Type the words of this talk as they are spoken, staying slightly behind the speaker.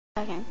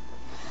Okay.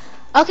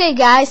 Okay,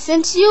 guys,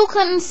 since you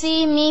couldn't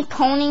see me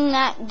pwning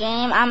that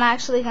game, I'm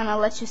actually gonna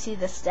let you see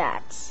the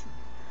stats.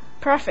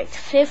 Perfect.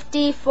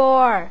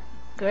 54.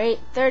 Great.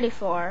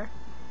 34.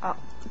 Oh,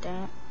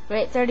 dang it.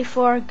 Great.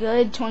 34.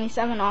 Good.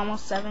 27.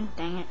 Almost 7.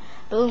 Dang it.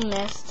 Boo.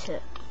 Missed 2.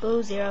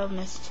 Boo. 0.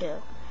 Missed 2.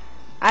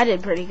 I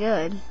did pretty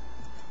good.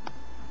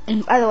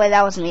 And by the way,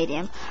 that was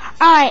medium.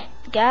 Alright,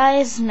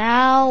 guys,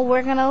 now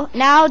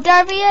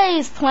Darvier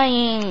is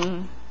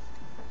playing.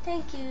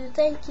 Thank you,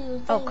 thank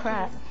you, Oh,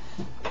 crap.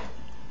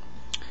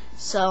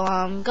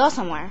 So, go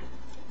somewhere.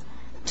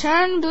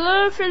 Turn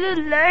blue for the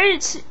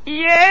lights.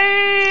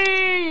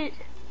 Yay!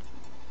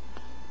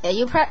 Yeah,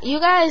 you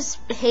guys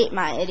hate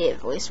my idiot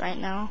voice right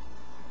now.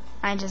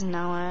 I just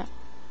know it.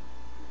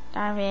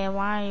 Darvier,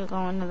 why are you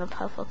going to the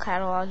Puffle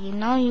catalog? You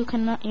know you're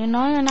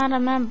not a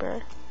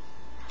member.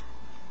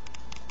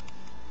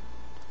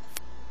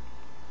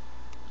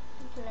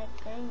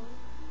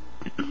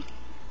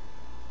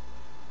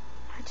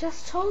 I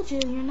just told you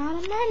you're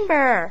not a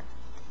member.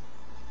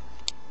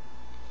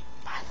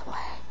 By the way,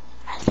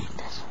 I think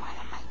this one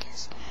of my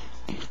kids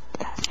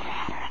doesn't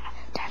matter.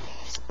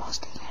 Darvier is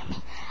supposed to hear me.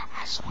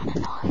 I just want to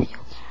know if you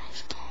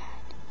guys can.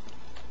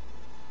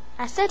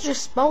 I said you're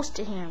supposed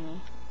to hear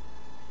me.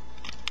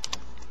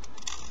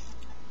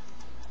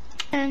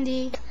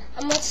 Andy,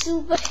 I'm a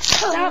super.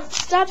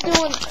 Stop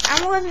doing.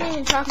 I wasn't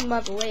even talking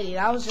about the lady.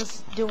 I was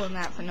just doing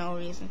that for no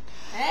reason.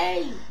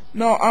 Hey.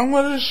 No, I'm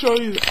gonna show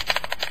you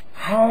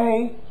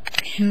how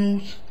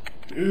cute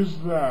is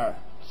that.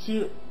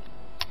 See,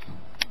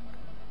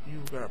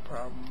 you got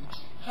problems.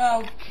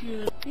 How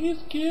cute? He's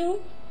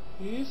cute.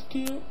 He's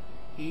cute.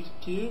 He's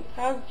cute.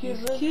 How cute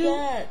is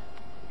that?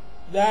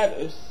 That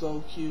is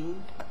so cute.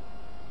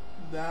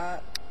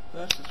 That's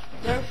just.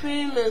 They're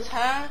famous,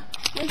 huh?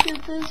 Look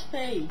at this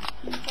face.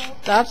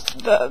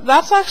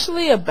 That's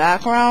actually a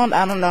background.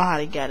 I don't know how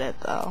to get it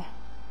though.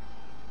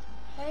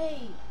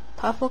 Hey.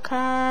 Puffle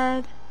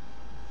card.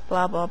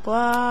 Blah blah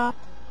blah.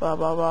 Blah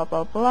blah blah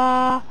blah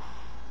blah.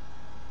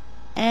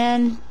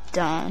 And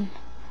done.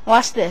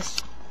 Watch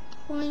this.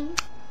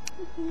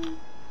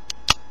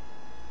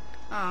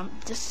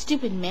 This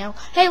stupid mail.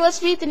 Hey,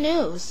 let's read the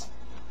news.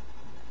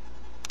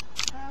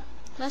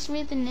 Let's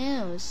read the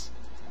news.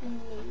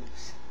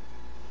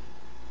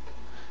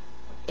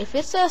 If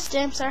it says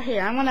stamps are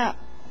here, I'm gonna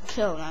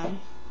kill them.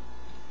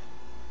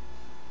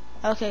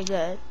 Okay,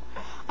 good.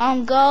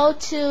 Go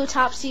to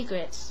top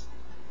secrets.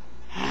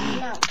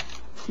 No.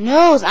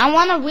 News. I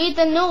wanna read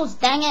the news.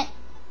 Dang it.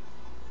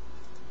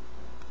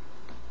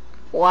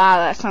 Wow,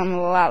 that sounded a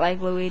lot like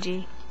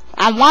Luigi.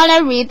 I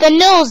wanna read the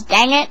news.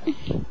 Dang it.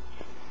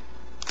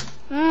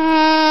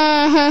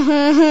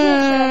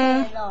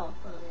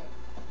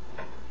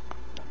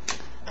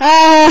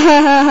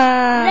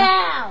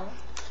 Now.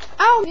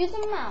 Oh, use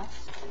the mouse.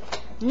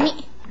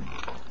 Me.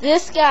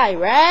 This guy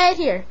right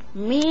here.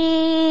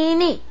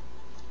 Meanie.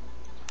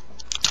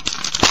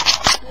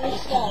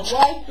 This guy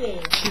right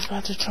there. He's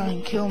about to try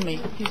and kill me.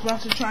 He's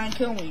about to try and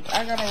kill me.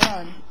 I gotta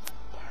run.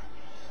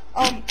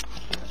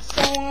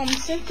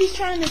 Since he's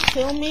trying to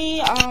kill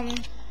me,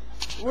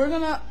 we're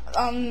gonna,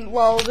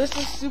 well, this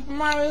is Super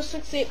Mario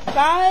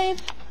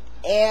 685,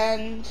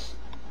 and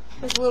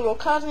his little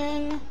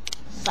cousin,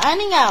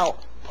 signing out.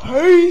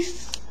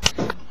 Peace!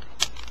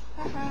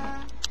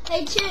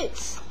 Hey,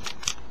 chicks.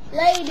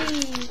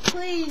 Ladies,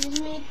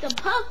 please meet the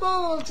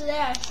Puffles. They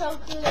are so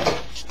good.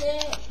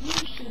 You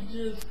should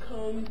just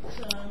come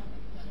to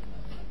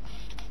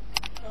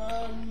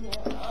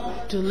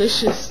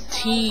Delicious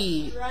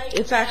tea. right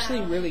It's actually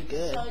now, really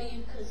good. so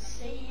you could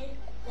see it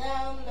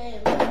down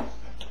there.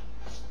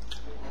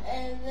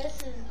 And this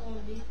is going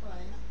to be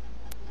fun.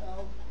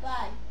 So,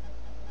 bye.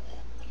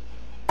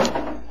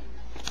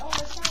 Oh,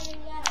 we're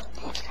signing out.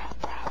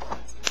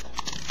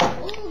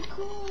 Ooh,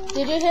 cool.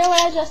 Did you hear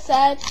what I just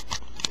said?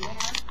 Yeah,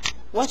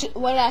 What did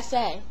I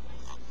say?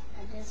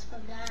 I just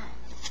forgot.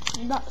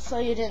 No, so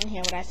you didn't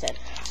hear what I said.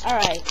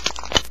 Alright.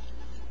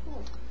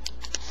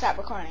 Stop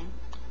recording.